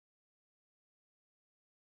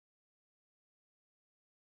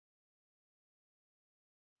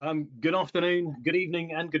Good afternoon, good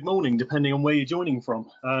evening, and good morning, depending on where you're joining from.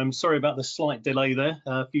 Sorry about the slight delay there.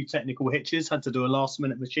 A few technical hitches, had to do a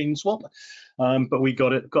last-minute machine swap, but we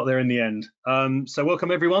got there in the end. So welcome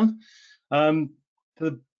everyone to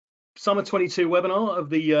the Summer 22 webinar of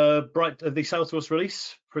the Salesforce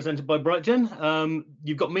release presented by BrightGen.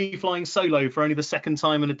 You've got me flying solo for only the second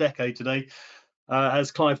time in a decade today,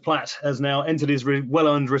 as Clive Platt has now entered his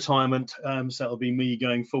well-earned retirement. So it'll be me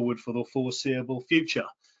going forward for the foreseeable future.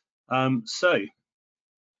 So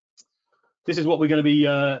this is what we're going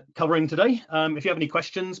to be covering today. If you have any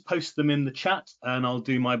questions, post them in the chat and I'll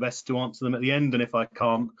do my best to answer them at the end. And if I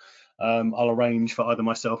can't, I'll arrange for either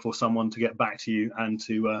myself or someone to get back to you and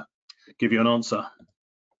to give you an answer.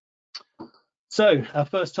 So our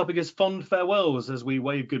first topic is fond farewells as we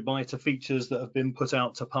wave goodbye to features that have been put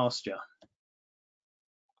out to pasture.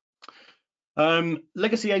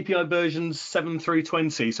 Legacy API versions 7 through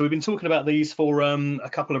 20. So we've been talking about these for a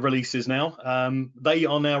couple of releases now. They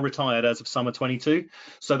are now retired as of summer 22,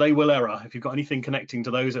 so they will error. If you've got anything connecting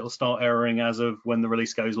to those, it'll start erroring as of when the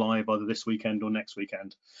release goes live, either this weekend or next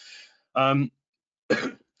weekend. In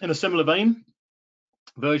a similar vein,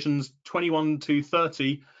 versions 21 to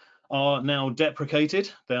 30 are now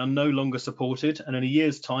deprecated. They are no longer supported, and in a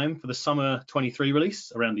year's time, for the summer 23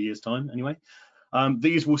 release, around a year's time anyway,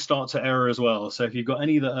 these will start to error as well. So if you've got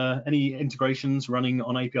any integrations running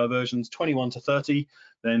on API versions 21 to 30,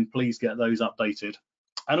 then please get those updated.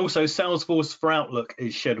 And also Salesforce for Outlook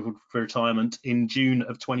is scheduled for retirement in June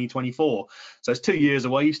of 2024. So it's 2 years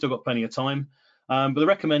away, you've still got plenty of time. But the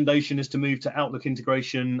recommendation is to move to Outlook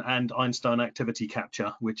integration and Einstein activity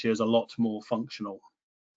capture, which is a lot more functional.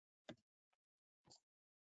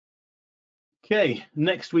 Okay,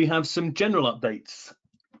 next we have some general updates.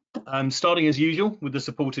 Starting as usual with the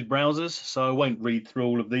supported browsers, so I won't read through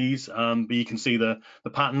all of these, but you can see the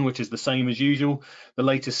pattern, which is the same as usual. The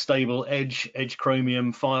latest stable Edge,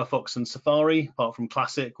 Chromium, Firefox and Safari, apart from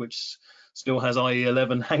Classic, which still has IE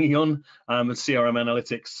 11 hanging on, and CRM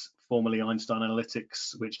Analytics, formerly Einstein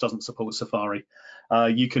Analytics, which doesn't support Safari.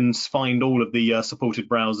 You can find all of the supported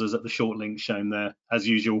browsers at the short links shown there. As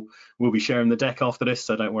usual, we'll be sharing the deck after this,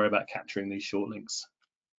 so don't worry about capturing these short links.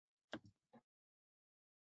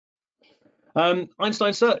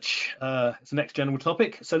 Einstein Search, it's the next general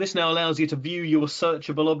topic. So this now allows you to view your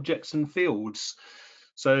searchable objects and fields.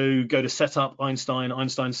 So go to Setup,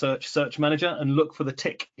 Einstein Search Manager, and look for the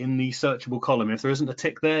tick in the searchable column. If there isn't a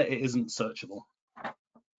tick there, it isn't searchable.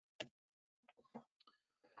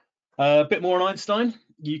 A bit more on Einstein.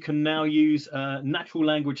 You can now use natural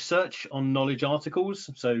language search on knowledge articles.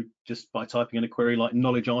 So just by typing in a query like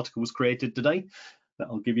knowledge articles created today,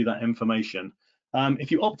 that'll give you that information.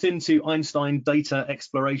 If you opt into Einstein Data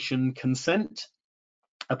Exploration Consent,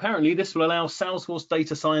 apparently this will allow Salesforce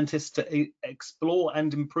data scientists to explore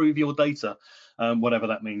and improve your data, whatever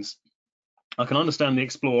that means. I can understand the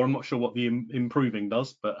explore, I'm not sure what the improving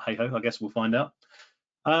does, but hey ho, I guess we'll find out.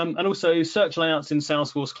 And also search layouts in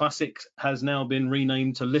Salesforce Classic has now been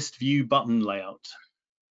renamed to List View Button Layout.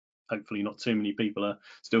 Hopefully not too many people are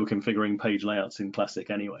still configuring page layouts in Classic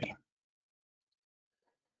anyway.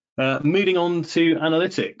 Moving on to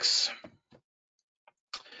analytics.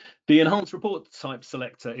 The enhanced report type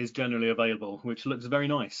selector is generally available, which looks very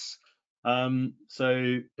nice.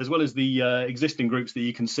 So as well as the existing groups that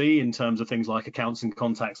you can see in terms of things like accounts and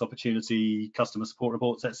contacts, opportunity, customer support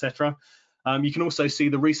reports, etc. You can also see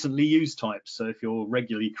the recently used types. So if you're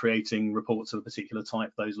regularly creating reports of a particular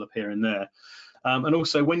type, those will appear in there. And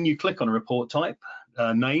also when you click on a report type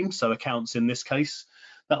name, so accounts in this case,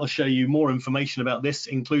 that'll show you more information about this,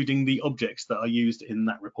 including the objects that are used in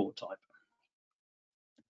that report type.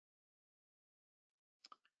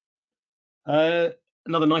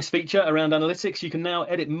 Another nice feature around analytics, you can now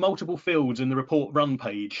edit multiple fields in the report run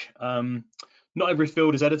page. Not every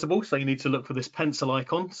field is editable, so you need to look for this pencil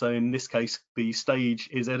icon. So in this case, the stage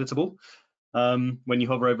is editable when you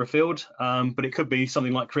hover over a field, but it could be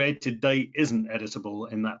something like created date isn't editable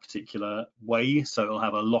in that particular way, so it'll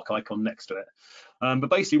have a lock icon next to it. But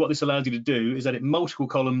basically what this allows you to do is edit multiple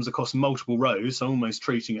columns across multiple rows, so almost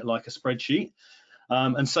treating it like a spreadsheet,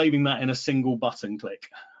 and saving that in a single button click.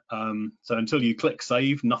 So until you click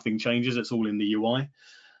save, nothing changes, it's all in the UI.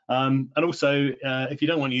 And also, if you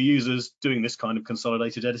don't want your users doing this kind of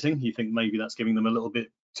consolidated editing, you think maybe that's giving them a little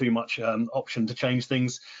bit too much option to change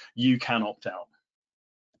things, you can opt out.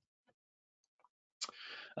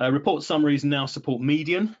 Report summaries now support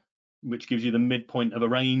median, which gives you the midpoint of a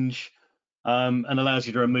range, and allows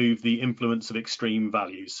you to remove the influence of extreme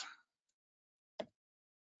values.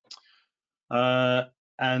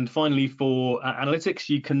 And finally, for analytics,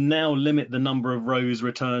 you can now limit the number of rows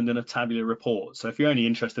returned in a tabular report. So if you're only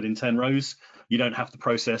interested in 10 rows, you don't have to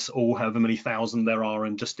process all however many thousand there are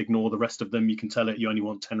and just ignore the rest of them. You can tell it you only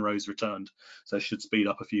want 10 rows returned. So it should speed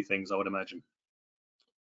up a few things, I would imagine.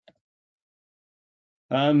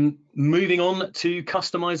 Moving on to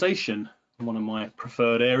customization, one of my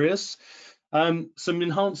preferred areas. Some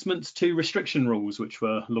enhancements to restriction rules, which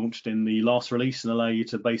were launched in the last release and allow you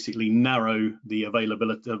to basically narrow the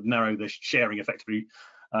availability, narrow the sharing effectively,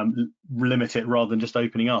 limit it rather than just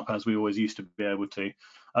opening up as we always used to be able to.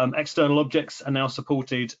 External objects are now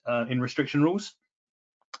supported in restriction rules.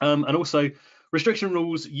 And also, restriction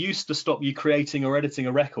rules used to stop you creating or editing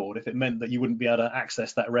a record if it meant that you wouldn't be able to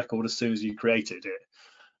access that record as soon as you created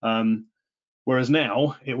it. Whereas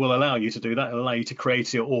now it will allow you to do that. It'll allow you to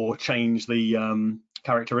create it or change the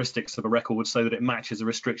characteristics of a record so that it matches a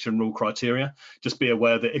restriction rule criteria. Just be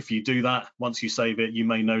aware that if you do that, once you save it, you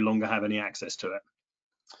may no longer have any access to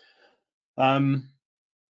it.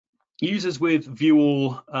 Users with view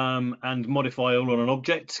all and modify all on an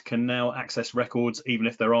object can now access records even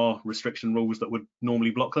if there are restriction rules that would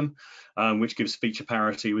normally block them, which gives feature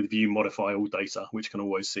parity with view modify all data, which can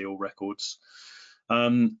always see all records.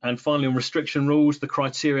 And finally, on restriction rules, the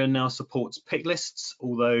criteria now supports pick lists,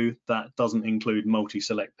 although that doesn't include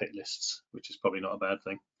multi-select pick lists, which is probably not a bad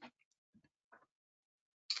thing.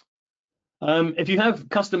 If you have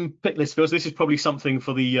custom pick list fields, this is probably something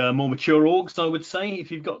for the more mature orgs, I would say. If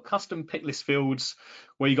you've got custom pick list fields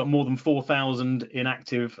where you've got more than 4,000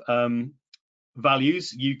 inactive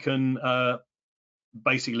values, you can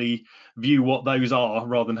basically view what those are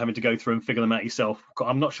rather than having to go through and figure them out yourself.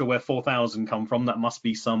 I'm not sure where 4,000 come from. That must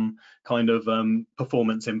be some kind of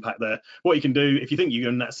performance impact there. What you can do, if you think you're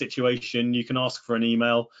in that situation, you can ask for an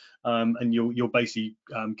email and you'll basically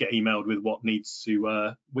get emailed with what needs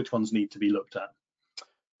to, which ones need to be looked at.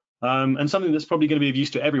 And something that's probably going to be of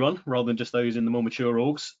use to everyone rather than just those in the more mature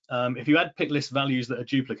orgs. If you add pick list values that are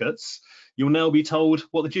duplicates, you'll now be told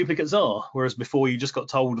what the duplicates are, whereas before you just got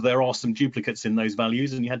told there are some duplicates in those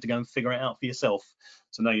values and you had to go and figure it out for yourself.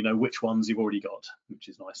 So now you know which ones you've already got, which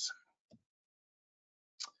is nice.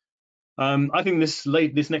 I think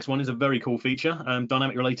this next one is a very cool feature.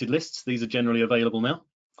 Dynamic related lists, these are generally available now.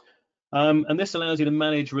 And this allows you to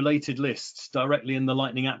manage related lists directly in the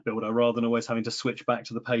Lightning App Builder rather than always having to switch back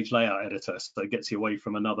to the page layout editor. So it gets you away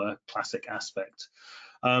from another classic aspect.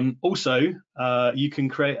 Also, you can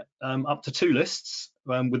create up to 2 lists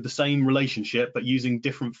with the same relationship, but using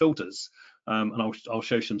different filters. And I'll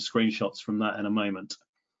show some screenshots from that in a moment.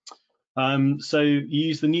 So you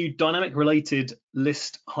use the new dynamic related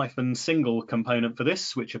list -single component for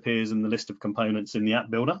this, which appears in the list of components in the app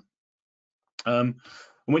builder.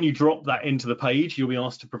 When you drop that into the page, you'll be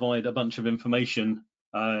asked to provide a bunch of information,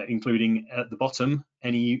 including at the bottom,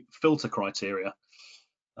 any filter criteria.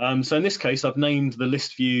 So in this case, I've named the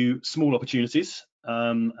list view small opportunities,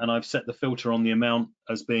 and I've set the filter on the amount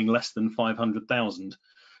as being less than 500,000.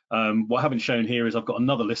 What I haven't shown here is I've got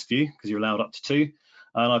another list view, because you're allowed up to 2,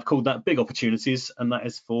 and I've called that big opportunities, and that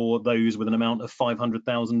is for those with an amount of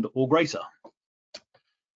 500,000 or greater.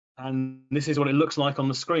 And this is what it looks like on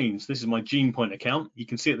the screens. This is my GenePoint account. You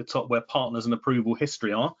can see at the top where partners and approval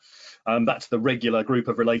history are. That's the regular group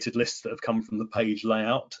of related lists that have come from the page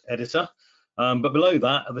layout editor. But below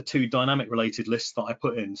that are the 2 dynamic related lists that I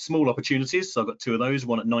put in. Small opportunities, so I've got 2 of those,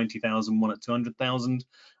 one at 90,000, one at 200,000,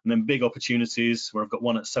 and then big opportunities where I've got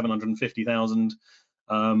one at 750,000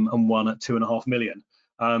 and one at 2.5 million.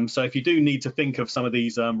 So if you do need to think of some of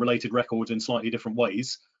these related records in slightly different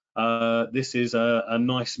ways, this is a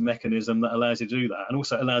nice mechanism that allows you to do that, and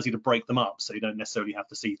also allows you to break them up so you don't necessarily have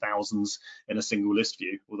to see thousands in a single list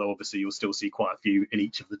view, although obviously you'll still see quite a few in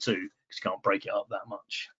each of the 2 because you can't break it up that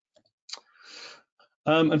much.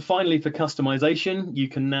 And finally, for customization, you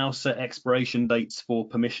can now set expiration dates for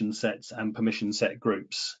permission sets and permission set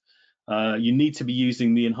groups. You need to be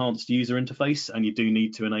using the enhanced user interface, and you do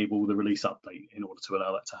need to enable the release update in order to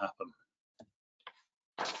allow that to happen.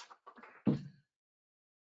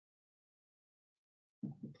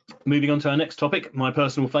 Moving on to our next topic, my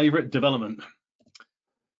personal favorite, development.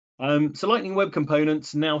 So Lightning Web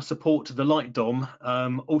Components now support the Light DOM,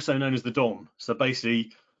 also known as the DOM. So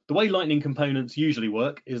basically, the way Lightning components usually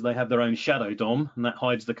work is they have their own shadow DOM, and that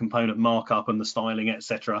hides the component markup and the styling,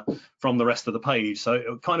 etc., from the rest of the page. So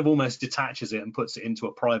it kind of almost detaches it and puts it into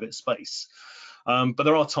a private space. But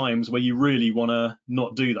there are times where you really want to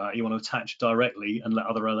not do that. You want to attach directly and let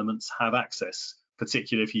other elements have access,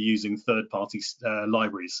 particularly if you're using third-party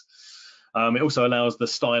libraries. It also allows the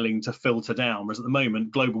styling to filter down, whereas at the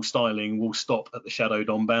moment, global styling will stop at the shadow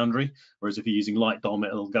DOM boundary, whereas if you're using light DOM,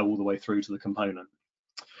 it'll go all the way through to the component.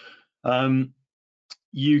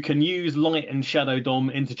 You can use light and shadow DOM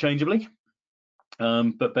interchangeably,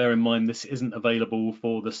 but bear in mind this isn't available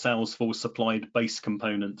for the Salesforce supplied base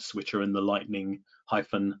components, which are in the Lightning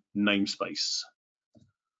 -namespace.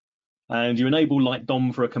 And you enable light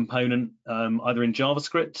DOM for a component either in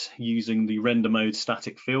JavaScript using the render mode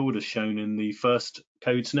static field as shown in the first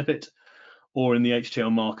code snippet, or in the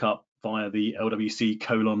HTML markup via the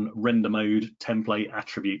LWC::render mode template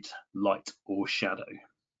attribute light or shadow.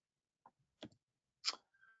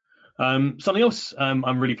 Something else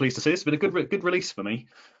I'm really pleased to see. It's been a good release for me.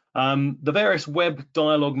 The various web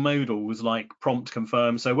dialog modals like prompt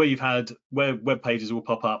confirm. So where you've had web pages will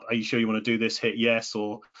pop up. Are you sure you want to do this? Hit yes,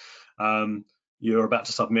 or you're about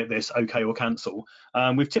to submit this, okay or cancel.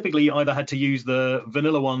 We've typically either had to use the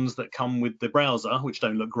vanilla ones that come with the browser, which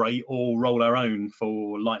don't look great, or roll our own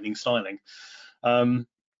for Lightning styling.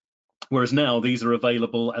 Whereas now these are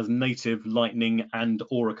available as native Lightning and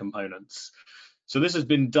Aura components. So this has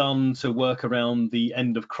been done to work around the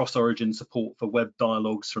end of cross-origin support for web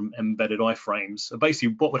dialogues from embedded iframes. So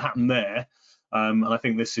basically what would happen there, and I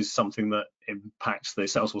think this is something that impacts the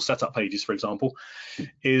Salesforce setup pages, for example,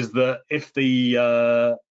 is that if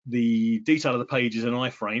the detail of the page is an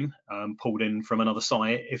iframe pulled in from another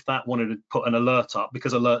site, if that wanted to put an alert up,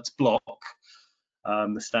 because alerts block,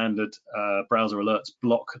 the standard browser alerts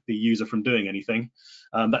block the user from doing anything,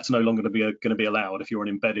 that's no longer going to be allowed. If you're an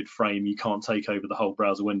embedded frame, you can't take over the whole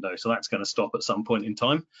browser window, so that's going to stop at some point in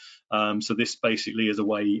time. So this basically is a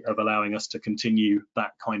way of allowing us to continue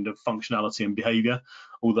that kind of functionality and behavior,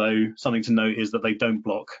 although something to note is that they don't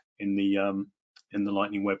block in the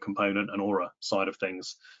Lightning Web Component and Aura side of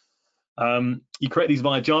things. You create these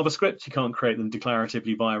via JavaScript. You can't create them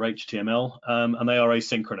declaratively via HTML, and they are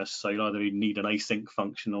asynchronous. So you'll either need an async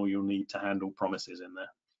function or you'll need to handle promises in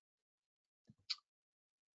there.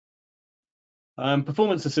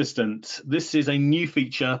 Performance Assistant. This is a new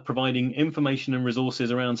feature providing information and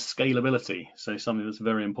resources around scalability. So something that's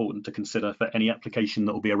very important to consider for any application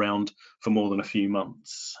that will be around for more than a few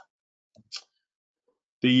months.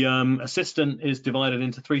 The assistant is divided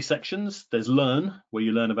into 3 sections. There's Learn, where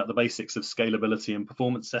you learn about the basics of scalability and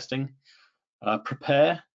performance testing.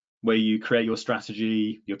 Prepare, where you create your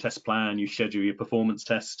strategy, your test plan, you schedule your performance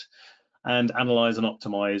test. And Analyze and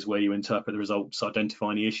Optimize, where you interpret the results,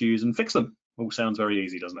 identify any issues, and fix them. All sounds very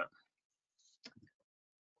easy, doesn't it?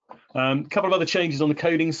 A couple of other changes on the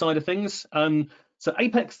coding side of things. So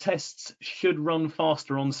Apex tests should run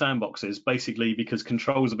faster on sandboxes, basically because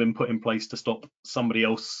controls have been put in place to stop somebody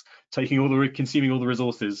else consuming all the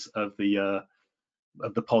resources of the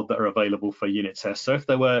pod that are available for unit tests. So if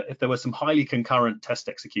there were some highly concurrent test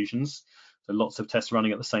executions, so lots of tests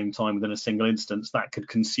running at the same time within a single instance, that could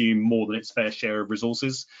consume more than its fair share of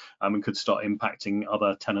resources and could start impacting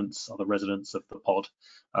other tenants, other residents of the pod.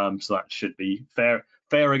 So that should be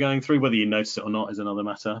fairer going through. Whether you notice it or not is another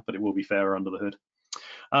matter, but it will be fairer under the hood.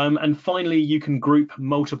 And finally, you can group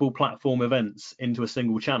multiple platform events into a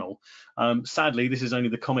single channel. Sadly, this is only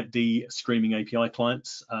the Comet-D streaming API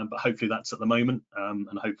clients, but hopefully that's at the moment,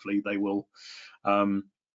 and hopefully they will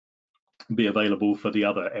be available for the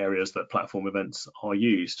other areas that platform events are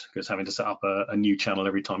used, because having to set up a new channel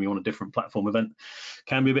every time you want a different platform event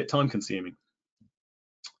can be a bit time consuming.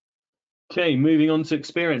 Okay, moving on to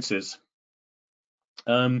experiences.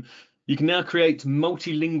 You can now create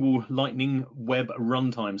multilingual Lightning Web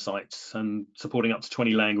runtime sites and supporting up to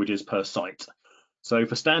 20 languages per site. So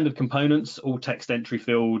for standard components, all text entry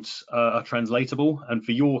fields are translatable, and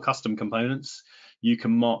for your custom components, you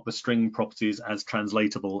can mark the string properties as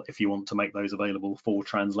translatable if you want to make those available for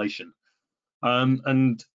translation.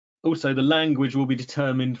 And also the language will be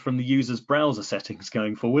determined from the user's browser settings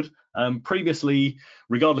going forward. Previously,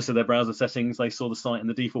 regardless of their browser settings, they saw the site in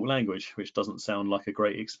the default language, which doesn't sound like a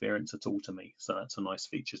great experience at all to me. So that's a nice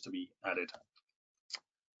feature to be added.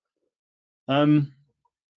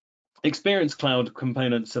 Experience Cloud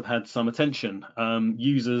components have had some attention.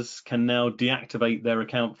 Users can now deactivate their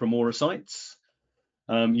account from Aura sites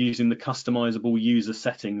using the customizable user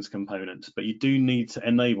settings component, but you do need to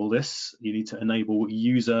enable this. You need to enable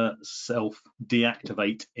user self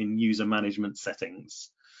deactivate in user management settings.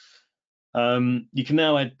 You can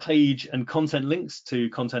now add page and content links to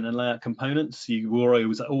content and layout components. You were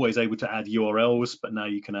always able to add URLs, but now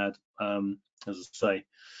you can add, as I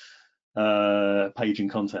say, page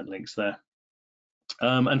and content links there.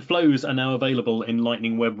 And flows are now available in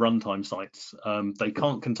Lightning Web Runtime sites. They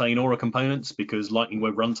can't contain Aura components because Lightning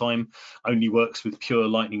Web Runtime only works with pure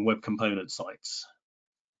Lightning Web Component sites.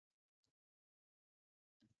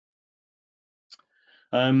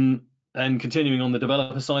 And continuing on the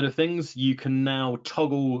developer side of things, you can now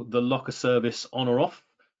toggle the locker service on or off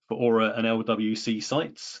for Aura and LWC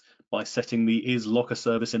sites by setting the is locker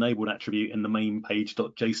service enabled attribute in the main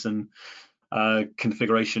page.json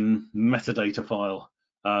configuration metadata file.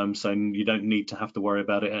 So you don't need to have to worry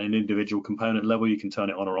about it at an individual component level. You can turn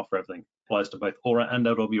it on or off for everything. Applies to both Aura and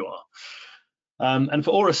LWR. And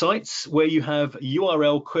for Aura sites, where you have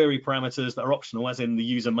URL query parameters that are optional, as in the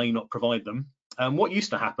user may not provide them, what used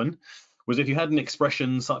to happen was if you had an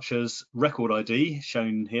expression such as record ID,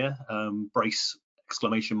 shown here, brace,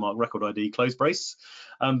 exclamation mark, record ID, close brace,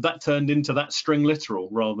 that turned into that string literal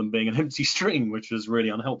rather than being an empty string, which was really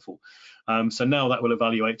unhelpful. So now that will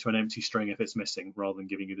evaluate to an empty string if it's missing, rather than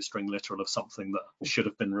giving you the string literal of something that should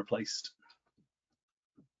have been replaced.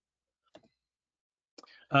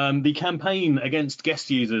 The campaign against guest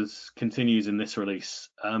users continues in this release.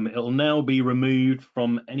 It'll now be removed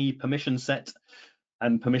from any permission set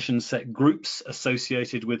and permission set groups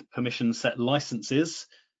associated with permission set licenses,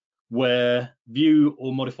 where view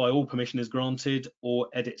or modify all permission is granted, or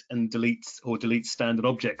edit and delete or delete standard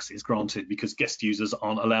objects is granted, because guest users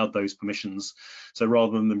aren't allowed those permissions. So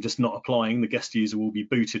rather than them just not applying, the guest user will be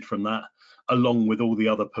booted from that, along with all the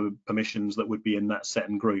other permissions that would be in that set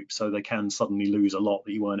and group. So they can suddenly lose a lot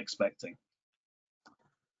that you weren't expecting.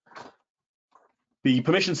 The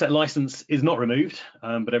permission set license is not removed,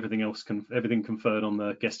 but everything else, everything conferred on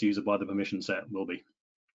the guest user by the permission set will be.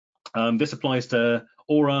 This applies to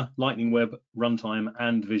Aura, Lightning Web, Runtime,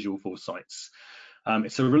 and Visualforce sites.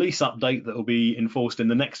 It's a release update that will be enforced in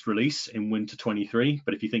the next release in winter 23,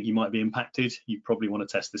 but if you think you might be impacted, you probably want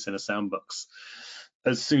to test this in a sandbox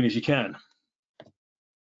as soon as you can.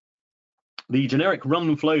 The generic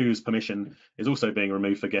run flows permission is also being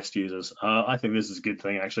removed for guest users. I think this is a good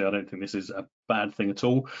thing, actually. I don't think this is a bad thing at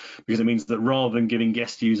all, because it means that rather than giving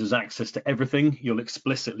guest users access to everything, you'll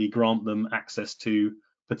explicitly grant them access to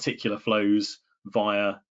particular flows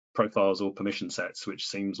via profiles or permission sets, which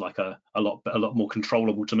seems like a lot more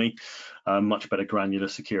controllable to me, much better granular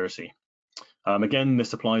security. Again,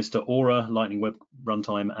 this applies to Aura, Lightning Web,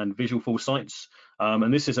 Runtime, and Visualforce sites.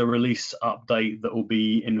 And this is a release update that will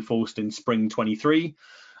be enforced in spring 23,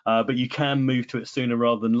 but you can move to it sooner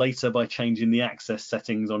rather than later by changing the access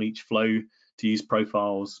settings on each flow to use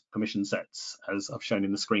profiles, permission sets, as I've shown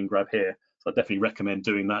in the screen grab here. So I definitely recommend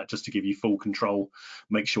doing that just to give you full control,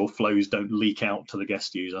 make sure flows don't leak out to the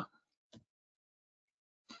guest user.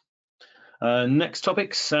 Next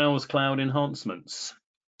topic, Sales Cloud enhancements.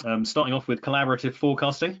 Starting off with collaborative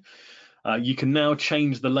forecasting. You can now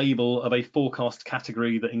change the label of a forecast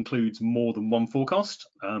category that includes more than one forecast.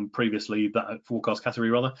 Previously,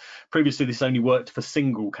 this only worked for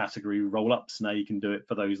single category roll-ups. Now you can do it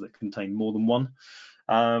for those that contain more than one.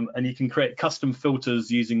 And you can create custom filters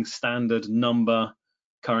using standard number,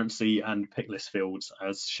 currency, and pick list fields,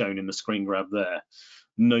 as shown in the screen grab there.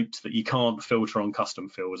 Note that you can't filter on custom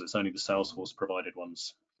fields, it's only the Salesforce provided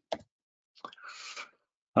ones.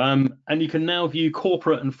 And you can now view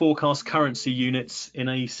corporate and forecast currency units in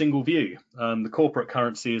a single view. The corporate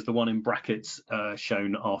currency is the one in brackets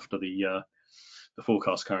shown after the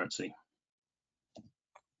forecast currency.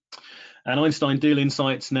 And Einstein Deal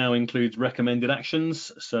Insights now includes recommended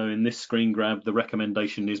actions. So in this screen grab, the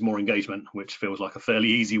recommendation is more engagement, which feels like a fairly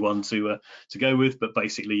easy one to go with. But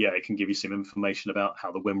basically, yeah, it can give you some information about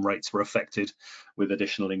how the win rates were affected with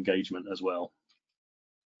additional engagement as well.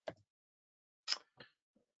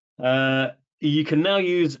 You can now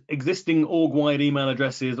use existing org-wide email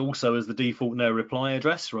addresses also as the default no reply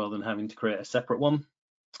address, rather than having to create a separate one.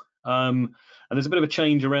 And there's a bit of a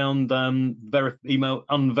change around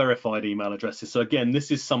unverified email addresses. So again,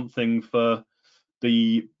 this is something for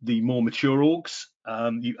the more mature orgs.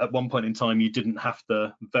 At one point in time, you didn't have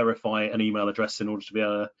to verify an email address in order to be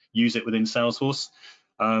able to use it within Salesforce.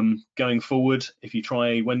 Going forward, if you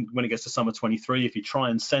try, when it gets to summer 23, if you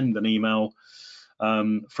try and send an email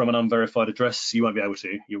from an unverified address, you won't be able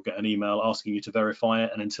to. You'll get an email asking you to verify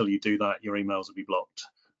it, and until you do that, your emails will be blocked.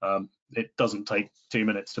 It doesn't take 2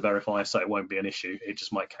 minutes to verify, so it won't be an issue. It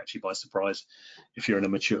just might catch you by surprise if you're in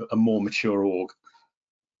a more mature org.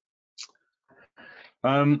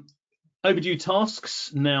 Overdue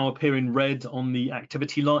tasks now appear in red on the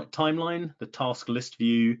activity timeline, the task list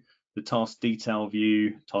view, the task detail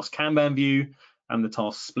view, task Kanban view, and the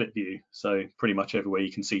task split view. So pretty much everywhere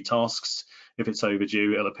you can see tasks, if it's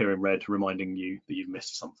overdue, it'll appear in red, reminding you that you've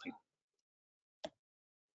missed something.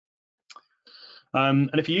 And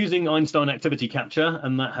if you're using Einstein Activity Capture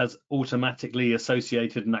and that has automatically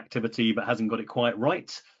associated an activity but hasn't got it quite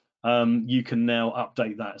right, you can now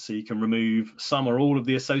update that. So you can remove some or all of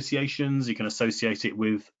the associations, you can associate it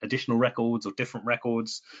with additional records or different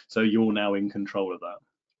records, so you're now in control of that.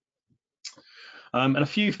 And a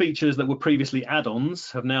few features that were previously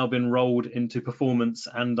add-ons have now been rolled into Performance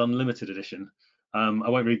and Unlimited Edition. I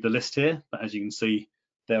won't read the list here, but as you can see,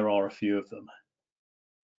 there are a few of them.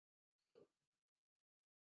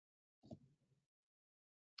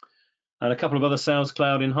 And a couple of other Sales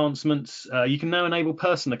Cloud enhancements. You can now enable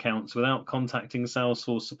person accounts without contacting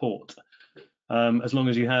Salesforce support, as long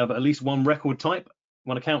as you have at least one record type,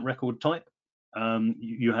 one account record type.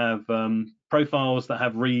 You have profiles that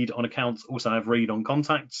have read on accounts also have read on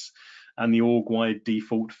contacts, and the org-wide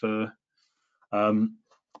default for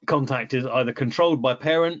contact is either controlled by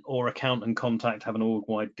parent, or account and contact have an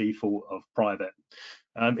org-wide default of private.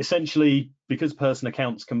 Essentially, because person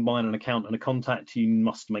accounts combine an account and a contact, you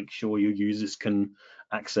must make sure your users can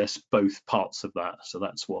access both parts of that. So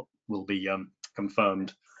that's what will be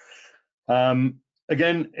confirmed.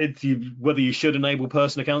 Again, whether you should enable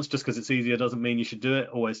person accounts just because it's easier doesn't mean you should do it.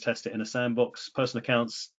 Always test it in a sandbox. Person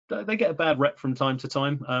accounts, they get a bad rep from time to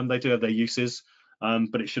time. They do have their uses,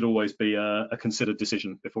 but it should always be a considered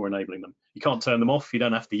decision before enabling them. You can't turn them off. You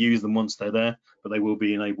don't have to use them once they're there, but they will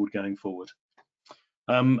be enabled going forward.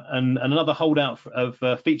 And another holdout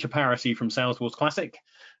of feature parity from Salesforce Classic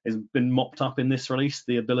has been mopped up in this release,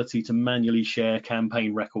 the ability to manually share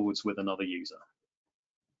campaign records with another user.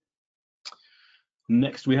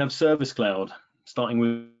 Next, we have Service Cloud, starting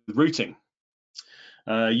with routing.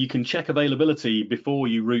 You can check availability before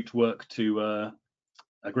you route work to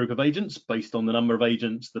a group of agents based on the number of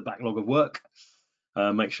agents, the backlog of work.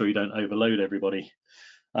 Make sure you don't overload everybody.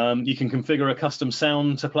 You can configure a custom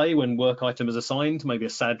sound to play when work item is assigned, maybe a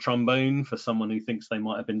sad trombone for someone who thinks they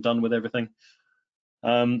might have been done with everything.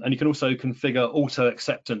 And you can also configure auto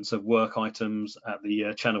acceptance of work items at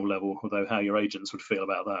the channel level, although how your agents would feel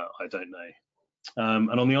about that, I don't know. And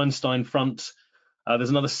on the Einstein front, there's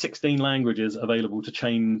another 16 languages available to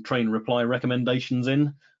train reply recommendations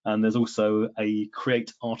in, and there's also a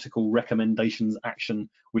create article recommendations action,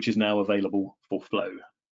 which is now available for Flow.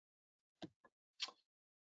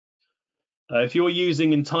 If you're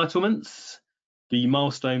using entitlements, the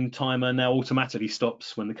milestone timer now automatically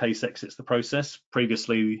stops when the case exits the process.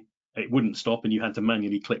 Previously, it wouldn't stop and you had to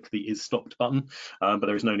manually click the is stopped button, but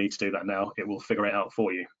there is no need to do that now. It will figure it out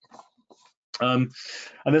for you. And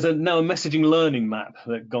there's now a messaging learning map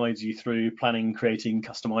that guides you through planning, creating,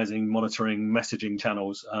 customizing, monitoring, messaging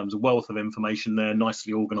channels. There's a wealth of information there,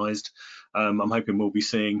 nicely organized. I'm hoping we'll be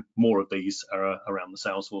seeing more of these around the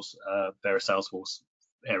Salesforce, various Salesforce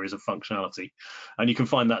areas of functionality. And you can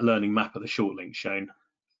find that learning map at the short link shown.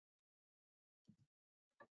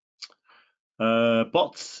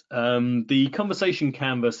 Bots, the conversation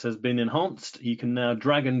canvas has been enhanced. You can now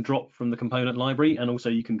drag and drop from the component library, and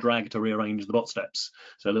also you can drag to rearrange the bot steps.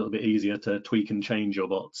 So a little bit easier to tweak and change your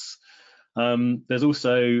bots. There's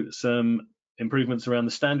also some improvements around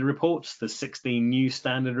the standard reports. There's 16 new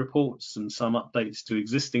standard reports and some updates to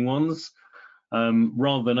existing ones.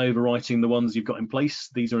 Rather than overwriting the ones you've got in place,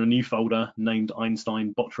 these are a new folder named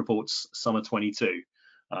Einstein Bot Reports Summer 22.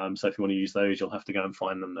 So if you want to use those, you'll have to go and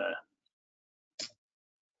find them there.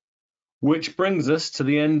 Which brings us to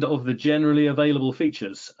the end of the generally available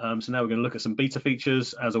features. So now we're going to look at some beta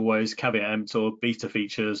features. As always, caveat emptor, beta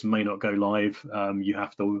features may not go live. You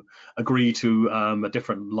have to agree to a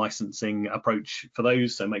different licensing approach for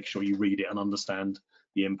those, so make sure you read it and understand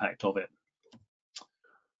the impact of it.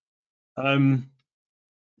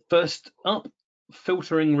 First up,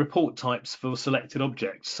 filtering report types for selected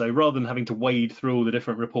objects. So rather than having to wade through all the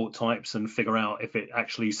different report types and figure out if it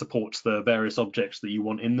actually supports the various objects that you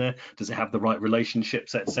want in there, does it have the right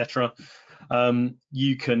relationships, etc.,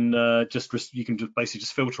 you can just basically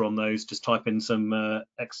just filter on those. Just type in some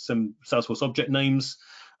Salesforce object names,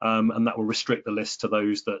 and that will restrict the list to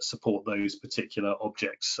those that support those particular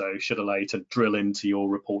objects. So should allow you to drill into your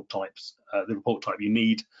report types, the report type you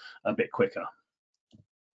need, a bit quicker.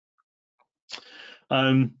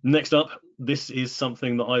 Next up, this is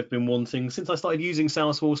something that I've been wanting since I started using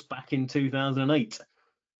Salesforce back in 2008,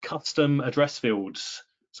 custom address fields.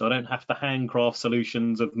 So I don't have to handcraft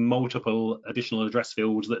solutions of multiple additional address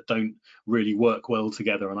fields that don't really work well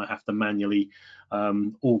together, and I have to manually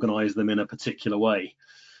organize them in a particular way.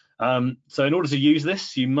 So in order to use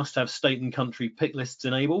this, you must have state and country pick lists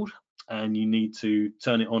enabled, and you need to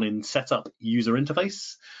turn it on in setup user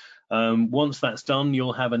interface. Once that's done,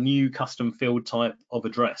 you'll have a new custom field type of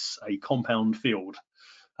address, a compound field.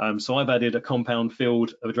 So I've added a compound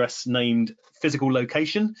field of address named physical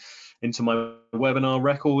location into my webinar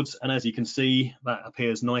records, and as you can see, that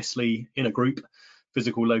appears nicely in a group.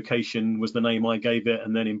 Physical location was the name I gave it,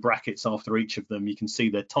 and then in brackets after each of them, you can see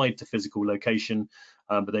they're tied to physical location,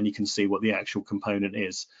 but then you can see what the actual component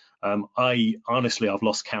is. I've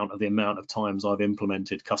lost count of the amount of times I've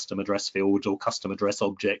implemented custom address fields or custom address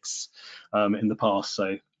objects in the past.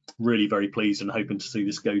 So really very pleased and hoping to see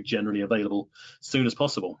this go generally available as soon as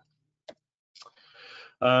possible.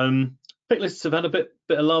 Pick lists have had a bit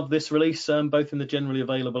of love this release, both in the generally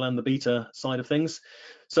available and the beta side of things.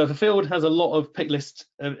 So if a field has a lot of pick list,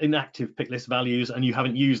 inactive pick list values, and you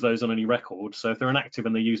haven't used those on any record, so if they're inactive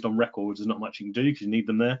and they're used on records, there's not much you can do because you need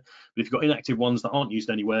them there. But if you've got inactive ones that aren't used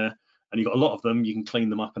anywhere and you've got a lot of them, you can clean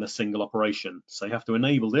them up in a single operation. So you have to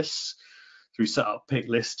enable this through set up pick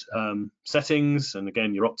list settings, and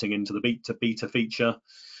again, you're opting into the beta feature,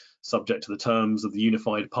 subject to the terms of the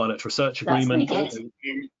Unified Pilot Research Agreement.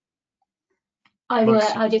 I'll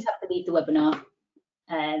just have to leave the webinar.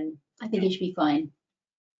 I think it should be fine.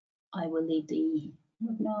 I will leave the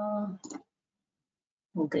webinar.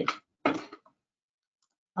 All good.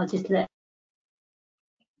 I'll just let.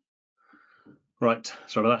 Right,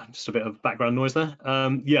 sorry about that, just a bit of background noise there.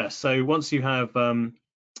 Yeah, so once you have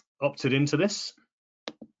opted into this,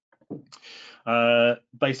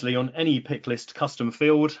 basically on any pick list custom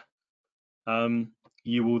field,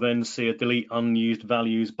 you will then see a delete unused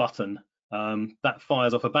values button. That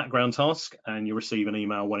fires off a background task and you receive an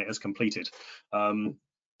email when it is completed.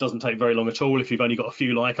 Doesn't take very long at all if you've only got a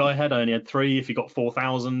few like I only had 3. If you've got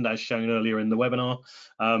 4,000 as shown earlier in the webinar,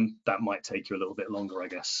 that might take you a little bit longer, I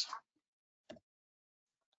guess.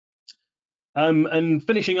 And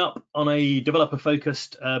finishing up on a developer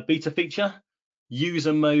focused beta feature,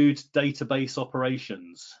 user mode database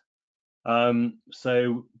operations.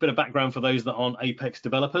 So a bit of background for those that aren't Apex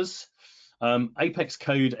developers. Apex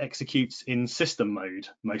code executes in system mode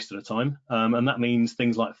most of the time, and that means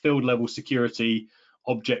things like field level security,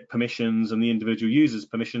 object permissions, and the individual user's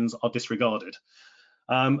permissions are disregarded.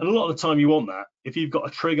 And a lot of the time you want that. If you've got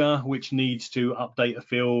a trigger which needs to update a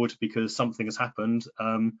field because something has happened,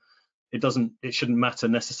 it shouldn't matter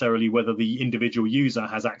necessarily whether the individual user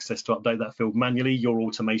has access to update that field manually. Your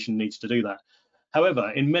automation needs to do that.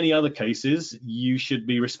 However, in many other cases, you should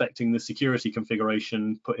be respecting the security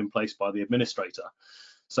configuration put in place by the administrator.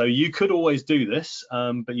 So you could always do this,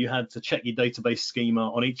 but you had to check your database schema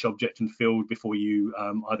on each object and field before you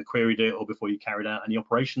either queried it or before you carried out any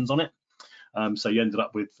operations on it. So you ended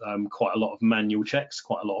up with quite a lot of manual checks,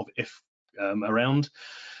 quite a lot of if around.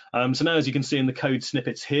 So now, as you can see in the code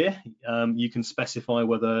snippets here, you can specify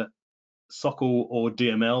whether SOCL or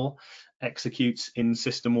DML executes in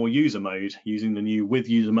system or user mode using the new with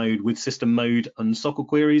user mode, with system mode and SOCL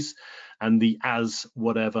queries, and the as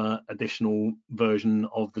whatever additional version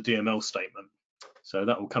of the DML statement. So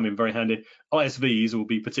that will come in very handy. ISVs will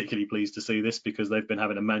be particularly pleased to see this because they've been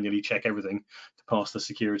having to manually check everything to pass the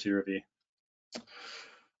security review.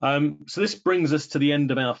 So this brings us to the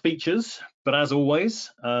end of our features, but as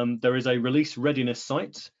always, there is a release readiness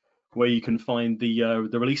site where you can find the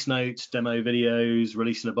release notes, demo videos,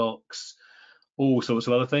 release in a box, all sorts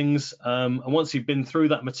of other things. And once you've been through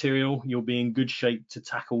that material, you'll be in good shape to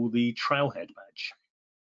tackle the Trailhead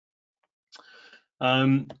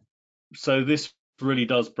badge. So this really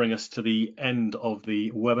does bring us to the end of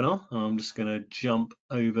the webinar. I'm just going to jump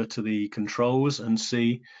over to the controls and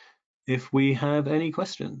see if we have any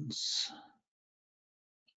questions.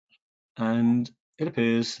 And it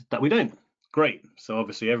appears that we don't. Great. So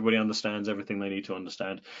obviously everybody understands everything they need to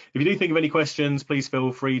understand. If you do think of any questions, please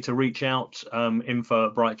feel free to reach out,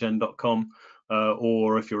 info@brightgen.com,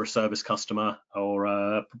 or if you're a service customer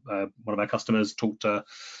or one of our customers, talk to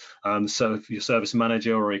your service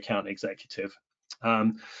manager or account executive.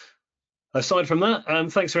 Aside from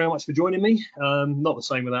that, thanks very much for joining me. Not the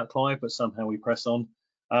same without Clive, but somehow we press on.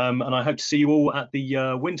 And I hope to see you all at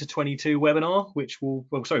the Winter 22 webinar,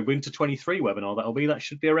 Winter 23 webinar. That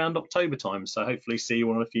should be around October time. So hopefully see you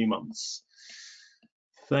all in a few months.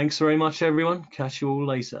 Thanks very much, everyone. Catch you all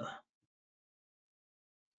later.